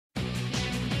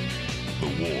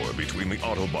war between the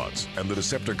Autobots and the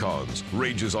Decepticons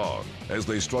rages on as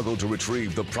they struggle to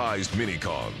retrieve the prized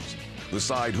Minicons. The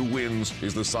side who wins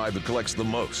is the side that collects the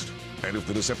most. And if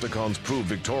the Decepticons prove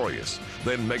victorious,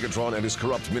 then Megatron and his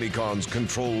corrupt Minicons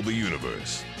control the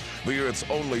universe. The Earth's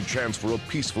only chance for a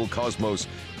peaceful cosmos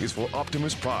is for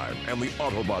Optimus Prime and the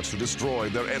Autobots to destroy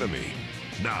their enemy.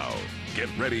 Now, get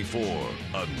ready for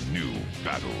a new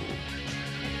battle.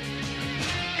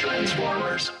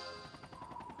 Transformers.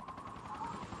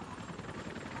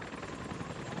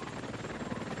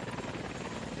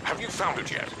 Have you found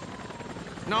it yet?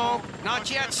 No, not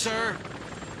yet, sir.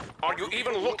 Are you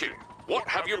even looking? What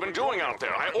have you been doing out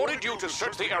there? I ordered you to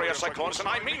search the area, Cyclonus, and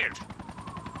I mean it.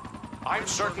 I'm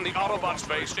certain the Autobots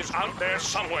base is out there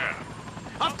somewhere.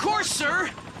 Of course, sir.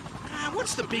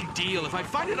 What's the big deal? If I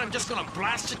find it, I'm just gonna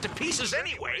blast it to pieces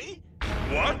anyway.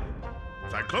 What?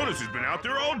 Cyclonus has been out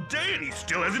there all day and he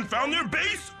still hasn't found their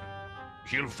base?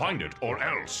 He'll find it, or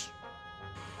else.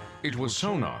 It was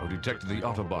Sonar who detected the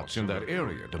Autobots in that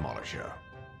area, Demolisher.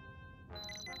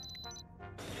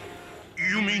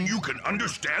 You mean you can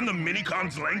understand the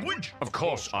Minicon's language? Of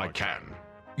course I can.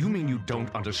 You mean you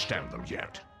don't understand them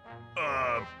yet?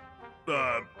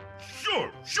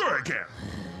 Sure I can.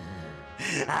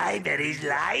 I bet he's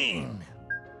lying.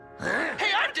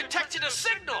 Hey, I've detected a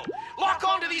signal! Lock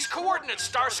onto these coordinates,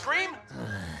 Starscream!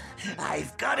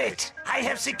 I've got it. I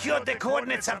have secured the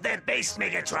coordinates of their base,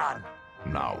 Megatron.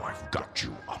 Now I've got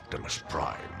you, Optimus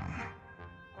Prime.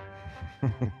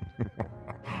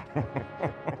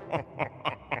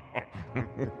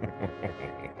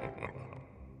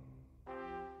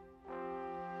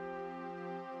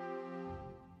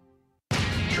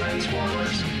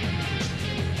 Transformers.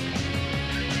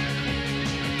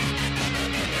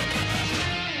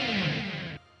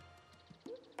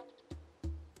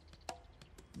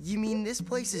 You mean this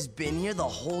place has been here the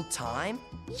whole time?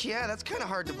 Yeah, that's kind of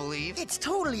hard to believe. It's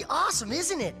totally awesome,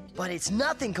 isn't it? But it's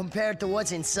nothing compared to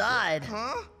what's inside.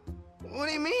 Huh? What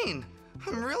do you mean?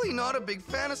 I'm really not a big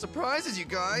fan of surprises, you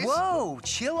guys. Whoa,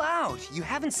 chill out. You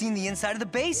haven't seen the inside of the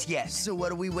base yet. So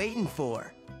what are we waiting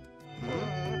for?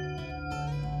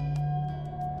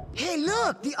 Hey,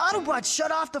 look! The Autobots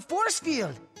shut off the force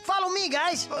field! Follow me,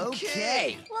 guys!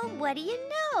 Okay. Well, what do you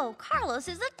know? Carlos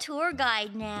is a tour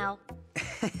guide now.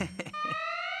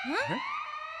 Huh?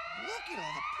 Look at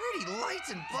all the pretty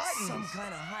lights and buttons. Some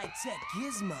kind of high-tech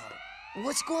gizmo.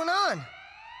 What's going on?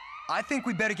 I think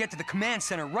we better get to the command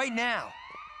center right now.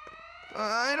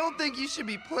 I don't think you should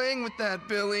be playing with that,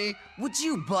 Billy. Would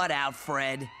you butt out,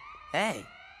 Fred? Hey,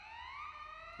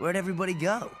 where'd everybody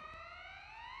go?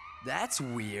 That's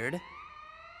weird.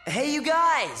 Hey, you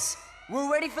guys!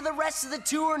 We're ready for the rest of the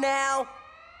tour now.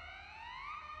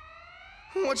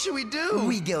 What should we do?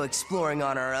 We go exploring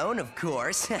on our own, of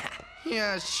course.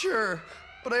 Yeah, sure.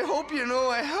 But I hope you know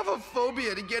I have a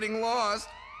phobia to getting lost.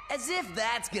 As if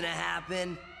that's gonna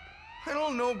happen. I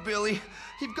don't know, Billy.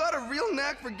 You've got a real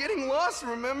knack for getting lost,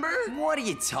 remember? What are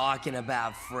you talking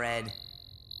about, Fred?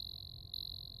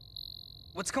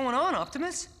 What's going on,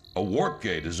 Optimus? A warp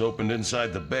gate is opened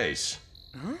inside the base.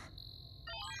 Huh?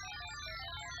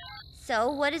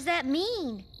 So, what does that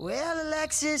mean? Well,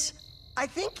 Alexis, I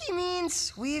think he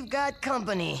means we've got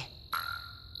company.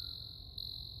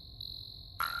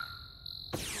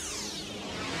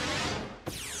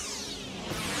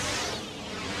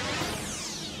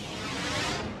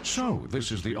 So,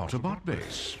 this is the Autobot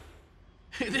base.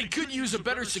 They could use a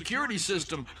better security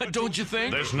system, don't you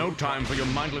think? There's no time for your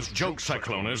mindless jokes,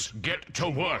 Cyclonus. Get to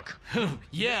work.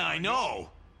 Yeah, I know.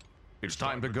 It's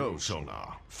time to go,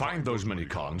 Sonar. Find those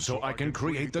Minicons so I can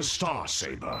create the Star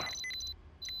Saber.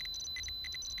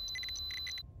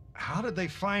 How did they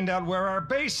find out where our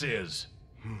base is?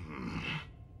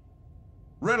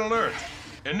 Red alert!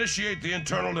 Initiate the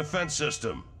internal defense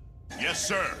system. Yes,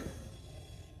 sir.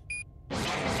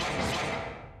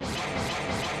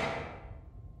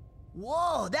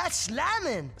 Whoa, that's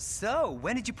slamming! So,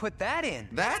 when did you put that in?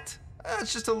 That?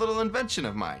 It's just a little invention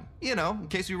of mine. You know, in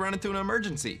case we run into an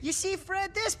emergency. You see,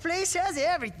 Fred, this place has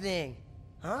everything.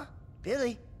 Huh?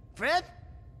 Billy? Fred?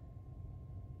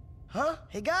 Huh?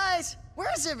 Hey, guys,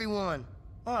 where's everyone?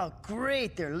 Oh,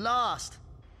 great, they're lost.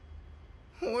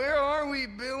 Where are we,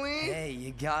 Billy? Hey,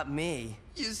 you got me.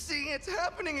 You see, it's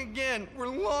happening again. We're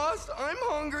lost, I'm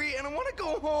hungry, and I want to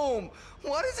go home.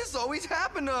 Why does this always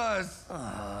happen to us?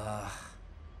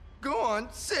 Go on,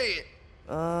 say it.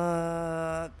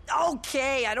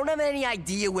 Okay, I don't have any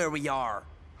idea where we are.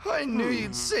 I knew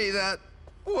you'd say that.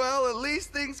 Well, at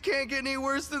least things can't get any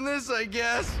worse than this, I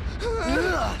guess.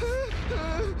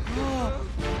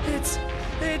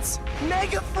 It's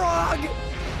Mega Frog!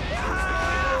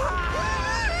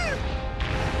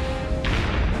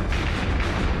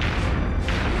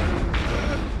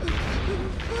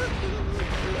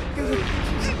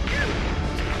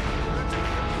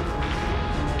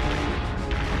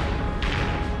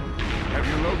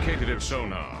 Negative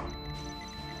sonar.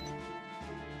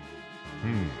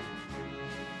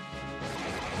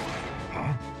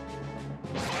 Huh?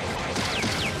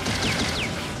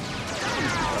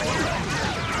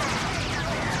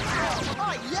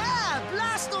 Oh yeah!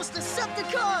 Blast those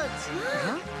Decepticons!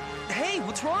 Huh? Hey,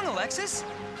 what's wrong, Alexis?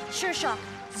 Sure, Shaw.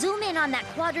 Zoom in on that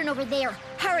quadrant over there.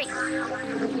 Hurry!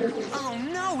 Oh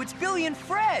no, it's Billy and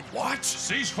Fred! What?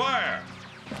 Cease fire!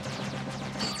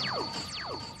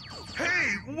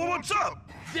 Hey, what's up?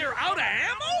 They're out of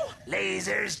ammo?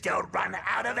 Lasers don't run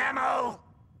out of ammo.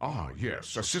 Ah,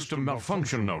 yes, a system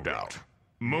malfunction, no doubt.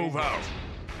 Move out.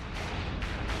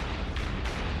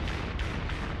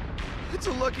 It's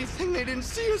a lucky thing they didn't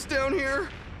see us down here.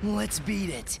 Let's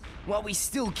beat it. While we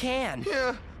still can.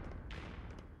 Yeah.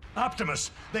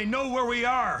 Optimus, they know where we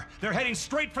are. They're heading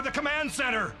straight for the command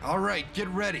center. All right, get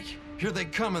ready. Here they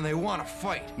come and they want to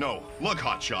fight. No, look,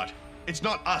 Hotshot. It's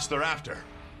not us they're after.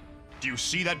 Do you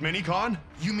see that minicon?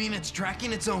 You mean it's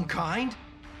tracking its own kind?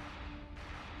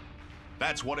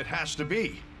 That's what it has to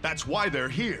be. That's why they're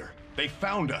here. They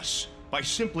found us by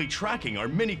simply tracking our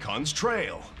minicon's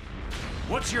trail.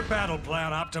 What's your battle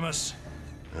plan, Optimus?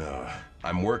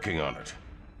 I'm working on it.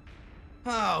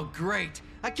 Oh, great.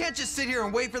 I can't just sit here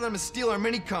and wait for them to steal our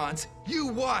minicons. You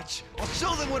watch. I'll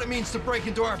show them what it means to break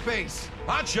into our base.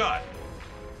 Hotshot!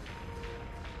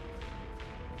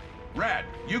 Rad,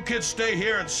 you kids stay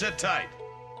here and sit tight.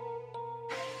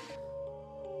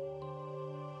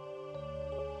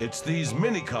 It's these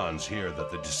minicons here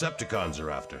that the Decepticons are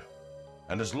after.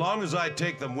 And as long as I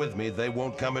take them with me, they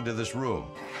won't come into this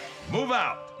room. Move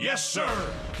out! Yes, sir!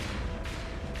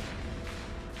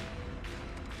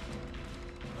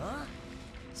 Huh?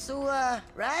 So,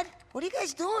 Rad, what are you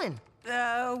guys doing?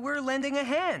 We're lending a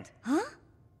hand. Huh?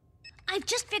 I've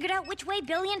just figured out which way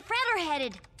Billy and Fred are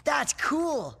headed. That's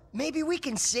cool. Maybe we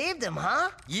can save them,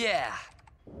 huh? Yeah.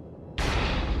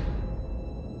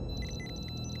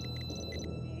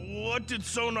 What did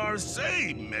Sonar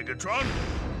say, Megatron?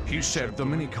 He said the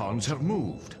minicons have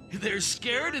moved. They're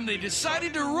scared and they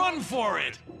decided to run for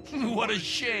it. What a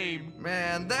shame.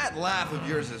 Man, that laugh of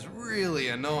yours is really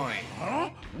annoying.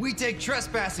 Huh? We take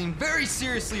trespassing very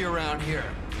seriously around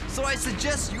here. So I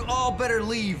suggest you all better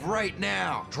leave right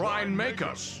now. Try and make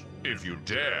us, if you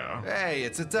dare. Hey,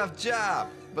 it's a tough job,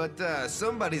 but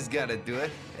somebody's gotta do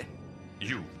it.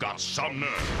 You've got some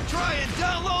nerve. Try and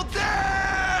download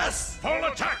this! Full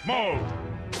attack mode!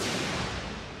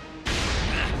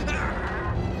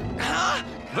 Huh?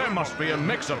 There must be a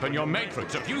mix-up in your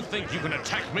matrix if you think you can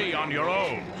attack me on your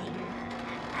own.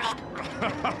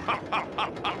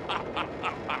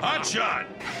 Hotshot!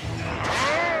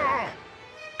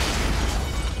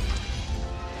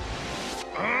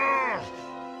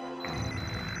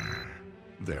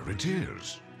 There it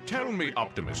is. Tell me,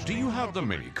 Optimus, do you have the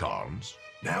minicons?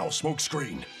 Now,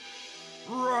 smokescreen.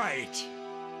 Right.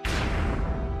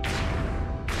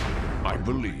 I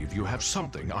believe you have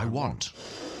something I want.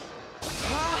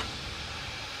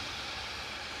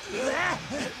 We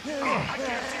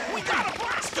gotta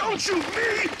blast them! Don't shoot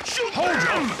me! Shoot Hold them!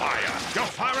 your fire! You're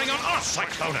firing on us,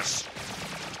 Cyclonus!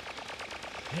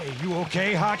 Hey, you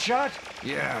okay, Hotshot?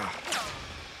 Yeah.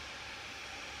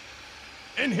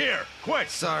 In here, quick!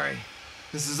 Sorry.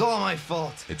 This is all my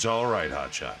fault. It's all right,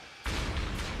 Hotshot.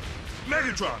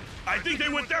 Megatron, I think they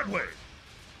went that way.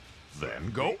 Then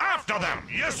go after them!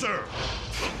 Yes, sir.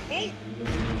 Oh!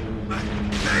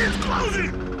 Hey, it's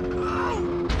closing!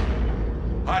 Oh!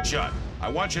 Hotshot, I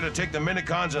want you to take the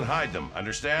minicons and hide them,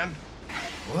 understand?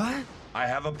 What? I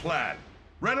have a plan.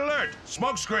 Red alert!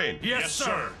 Smokescreen! Yes,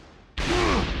 sir.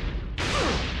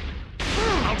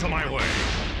 Out of my way!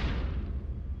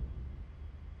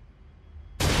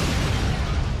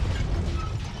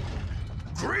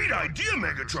 Great idea,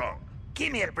 Megatron!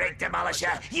 Give me a break,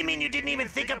 Demolisher. You mean you didn't even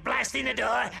think of blasting the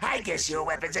door? I guess your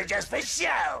weapons are just for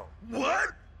show.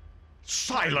 What?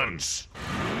 Silence!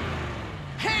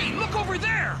 Hey, look over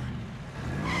there!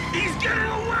 He's getting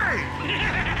away!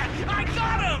 I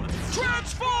got him!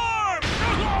 Transform!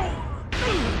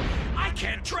 I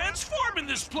can't transform in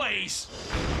this place!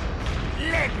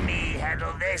 Let me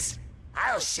handle this.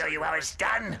 I'll show you how it's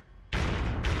done.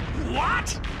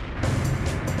 What?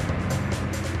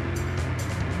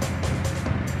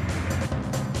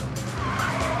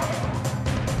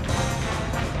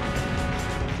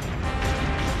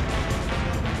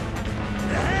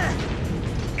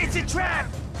 It's a trap!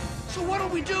 So what do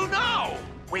we do now?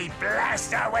 We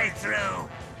blast our way through.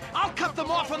 I'll cut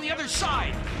them off on the other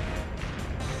side.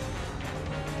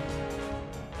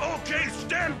 Okay,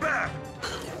 stand back!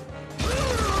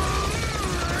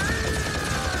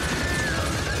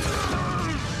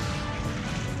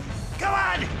 Go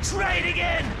on, try it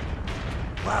again!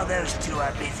 While those two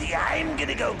are busy, I'm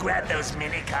gonna go grab those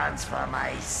minicons for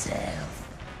myself.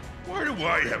 Why do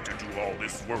I have to do all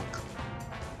this work?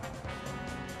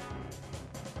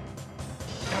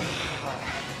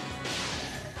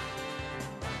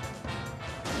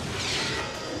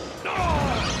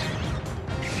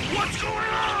 What's going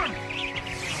on?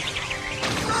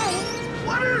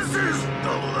 What is this?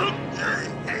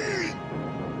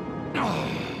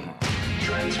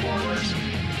 Transformers.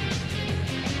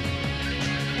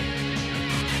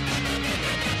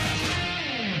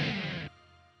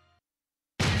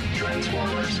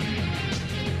 Transformers.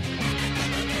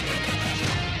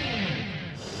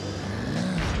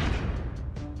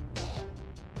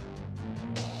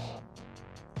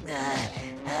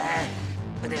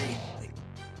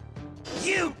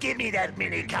 You give me that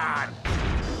minicon!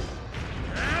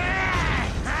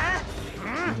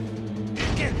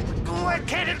 What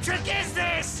kind of trick is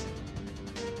this?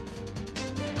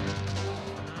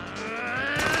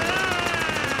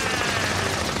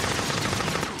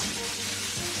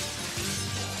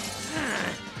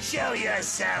 Show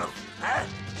yourself, huh?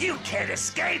 You can't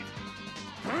escape!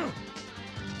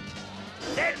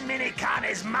 That minicon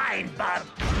is mine, Bob!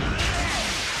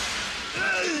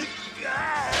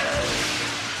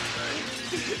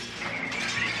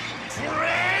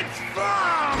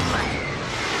 Transform!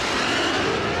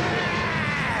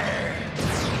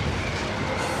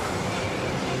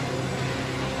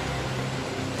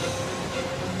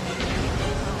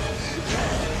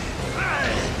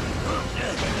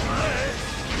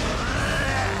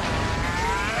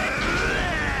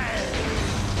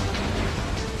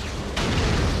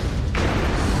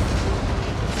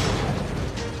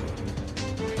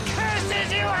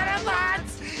 Curses, you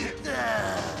Autobots!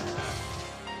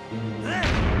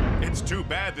 It's too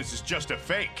bad this is just a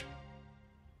fake.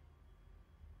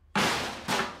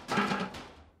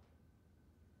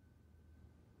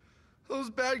 Those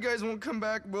bad guys won't come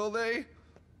back, will they?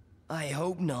 I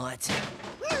hope not.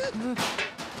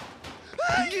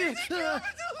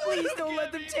 Please don't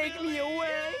let them take me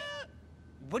away.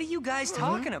 What are you guys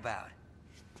talking about?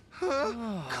 Huh?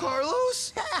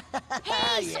 Carlos?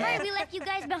 Hey, sorry we left you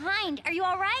guys behind. Are you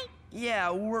all right?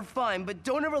 Yeah, we're fine, but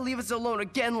don't ever leave us alone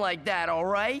again like that, all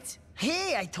right?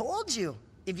 Hey, I told you.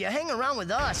 If you hang around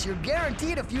with us, you're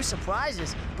guaranteed a few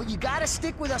surprises. But you gotta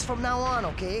stick with us from now on,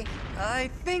 okay? I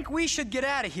think we should get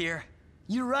out of here.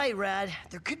 You're right, Rad.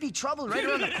 There could be trouble right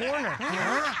around the corner.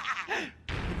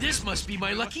 This must be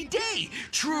my lucky day.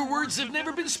 Truer words have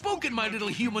never been spoken, my little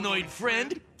humanoid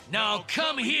friend. Now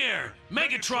come here.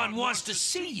 Megatron wants to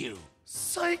see you.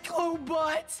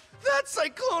 Cyclobot! That's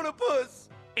Cyclonopus!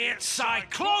 It's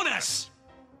Cyclonus!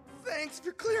 Thanks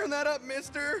for clearing that up,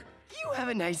 mister. You have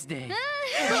a nice day.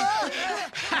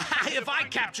 If I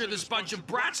capture this bunch of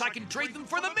brats, I can trade them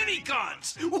for the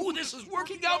minicons. Ooh, this is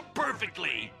working out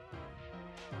perfectly.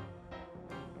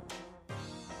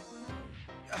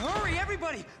 Hurry,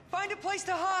 everybody! Find a place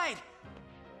to hide!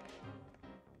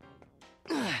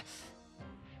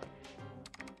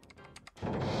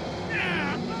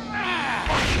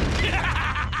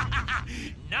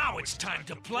 Now it's time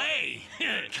to play.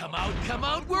 Come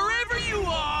out, wherever you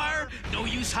are. No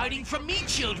use hiding from me,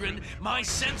 children. My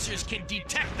sensors can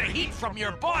detect the heat from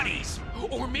your bodies.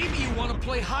 Or maybe you want to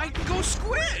play hide and go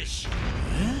squish.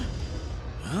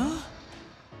 Huh?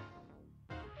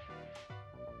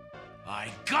 I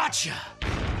gotcha.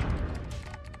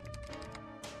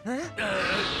 Huh?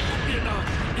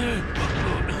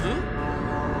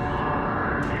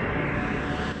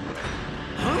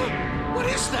 What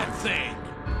is that thing?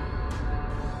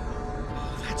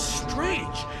 Oh, that's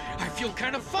strange. I feel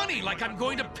kind of funny, like I'm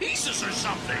going to pieces or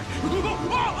something.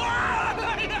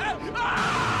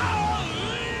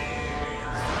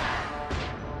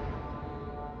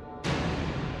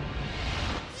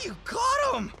 You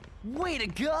got him! Way to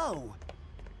go!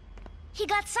 He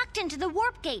got sucked into the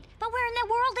warp gate, but where in the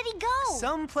world did he go?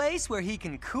 Some place where he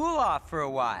can cool off for a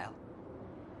while.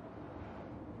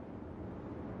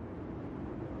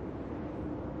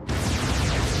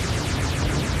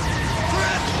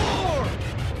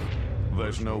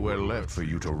 There's nowhere left for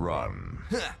you to run.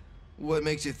 What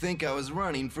makes you think I was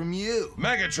running from you?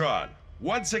 Megatron,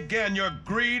 once again your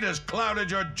greed has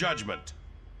clouded your judgment.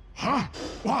 Huh?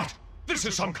 What? This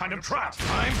is some kind of trap.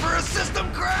 Time for a system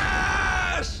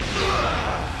crash!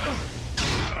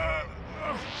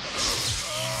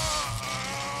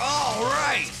 All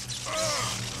right!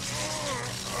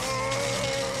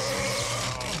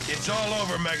 It's all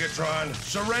over, Megatron.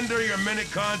 Surrender your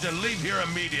minicons and leave here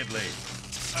immediately.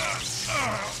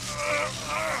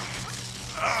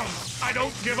 I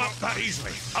don't give up that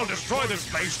easily. I'll destroy this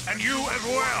place, and you as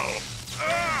well.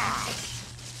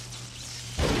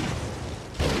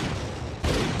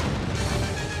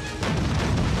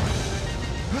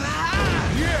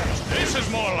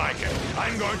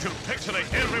 I'm going to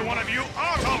pixelate every one of you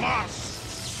Autobots!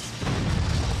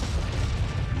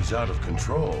 He's out of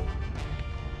control.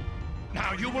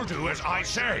 Now you will do as I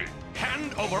say.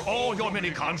 Hand over all your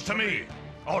minicons to me,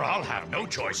 or I'll have no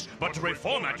choice but to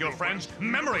reformat your friend's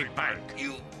memory bank.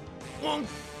 You won't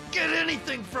get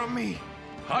anything from me.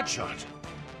 Hotshot.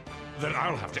 Then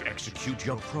I'll have to execute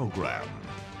your program.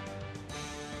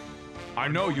 I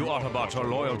know you Autobots are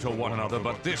loyal to one another,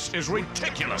 but this is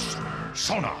ridiculous!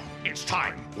 Sona, it's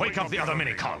time. Wake up the other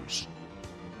minicons.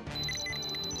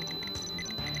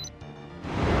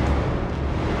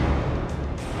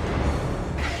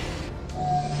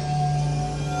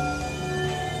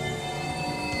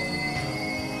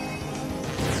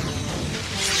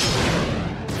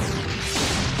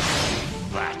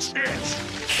 That's it!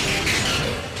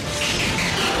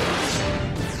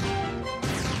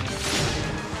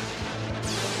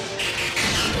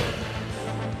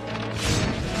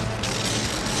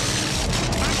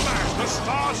 The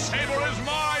Star Saber is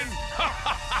mine!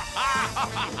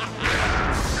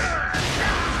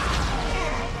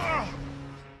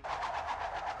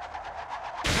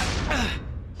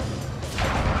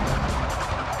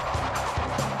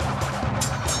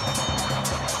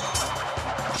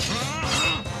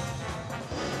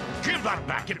 Give that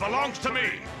back, it belongs to me!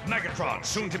 Megatron,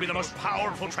 soon to be the most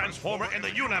powerful Transformer in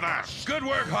the universe! Good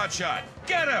work, Hotshot!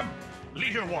 Get him!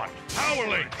 Leader 1, Power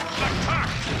Link, attack!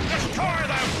 Destroy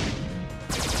them!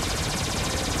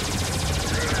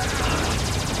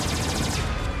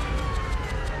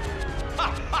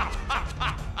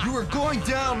 You are going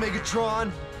down,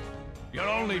 Megatron! You're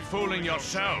only fooling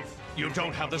yourself. You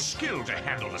don't have the skill to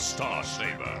handle the Star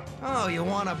Saber. Oh, you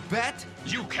wanna bet?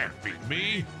 You can't beat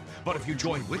me. But if you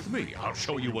join with me, I'll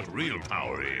show you what real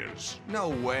power is. No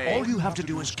way. All you have to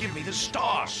do is give me the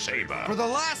Star Saber. For the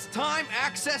last time,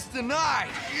 access denied!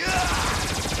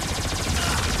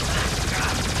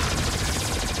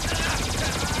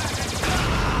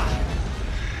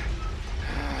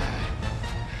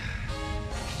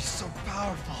 He's so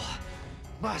powerful.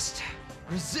 Must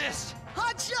resist.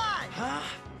 Hotshot! Huh?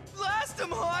 Blast him,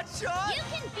 Hotshot! You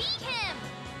can beat him!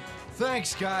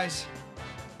 Thanks, guys.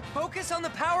 Focus on the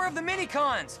power of the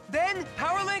minicons. Then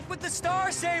power link with the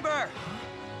Star Saber.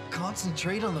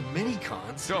 Concentrate on the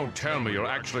minicons? Don't tell me you're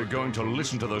actually going to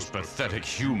listen to those pathetic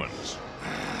humans.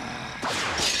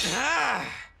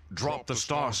 Drop the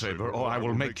Star Saber or I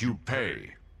will make you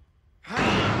pay. You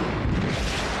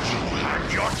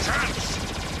had your chance!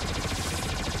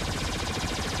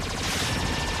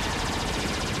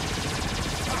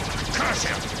 Curse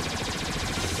him!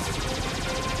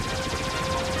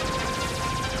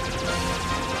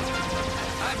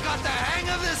 I've got the hang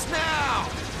of this now!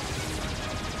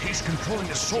 He's controlling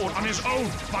the sword on his own,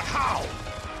 but how?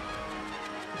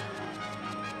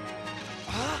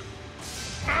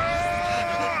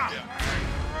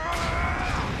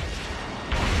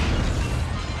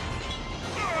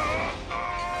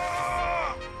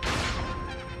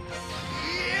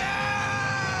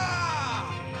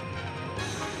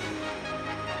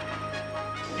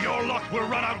 Your luck will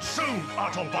run out soon,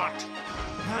 Autobot!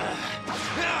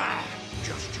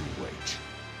 Just you wait.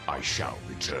 I shall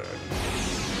return.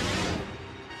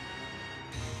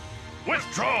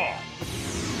 Withdraw!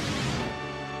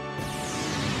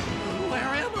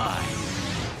 Where am I?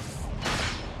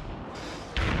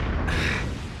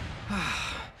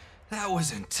 That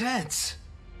was intense.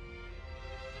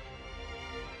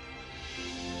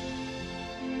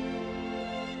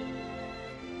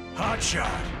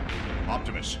 Hotshot!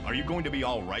 Optimus, are you going to be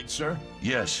all right, sir?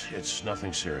 Yes, it's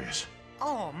nothing serious.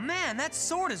 Oh man, that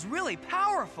sword is really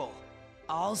powerful.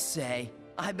 I'll say,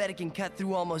 I bet it can cut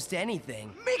through almost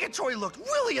anything. Megatroy looked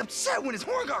really upset when his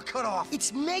horn got cut off.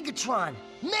 It's Megatron.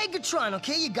 Megatron,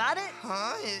 okay? You got it?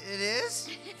 Huh? It is?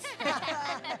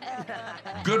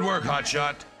 Good work,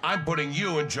 Hotshot. I'm putting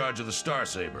you in charge of the Star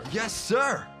Saber. Yes,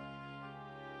 sir.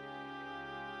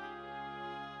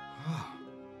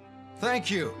 Thank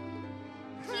you.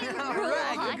 All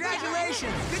right,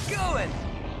 congratulations. Good going.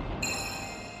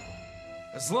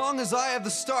 As long as I have the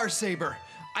Star Saber,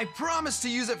 I promise to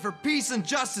use it for peace and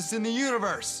justice in the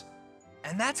universe.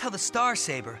 And that's how the Star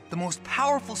Saber, the most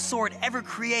powerful sword ever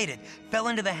created, fell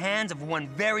into the hands of one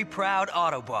very proud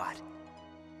Autobot.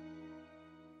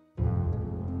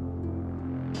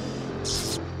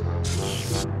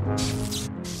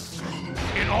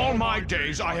 In all my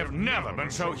days, I have never been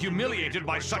so humiliated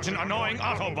by such an annoying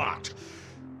Autobot.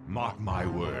 Mark my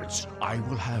words, I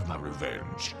will have my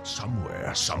revenge.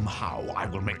 Somewhere, somehow, I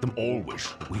will make them all wish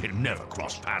that we had never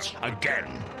crossed paths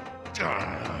again.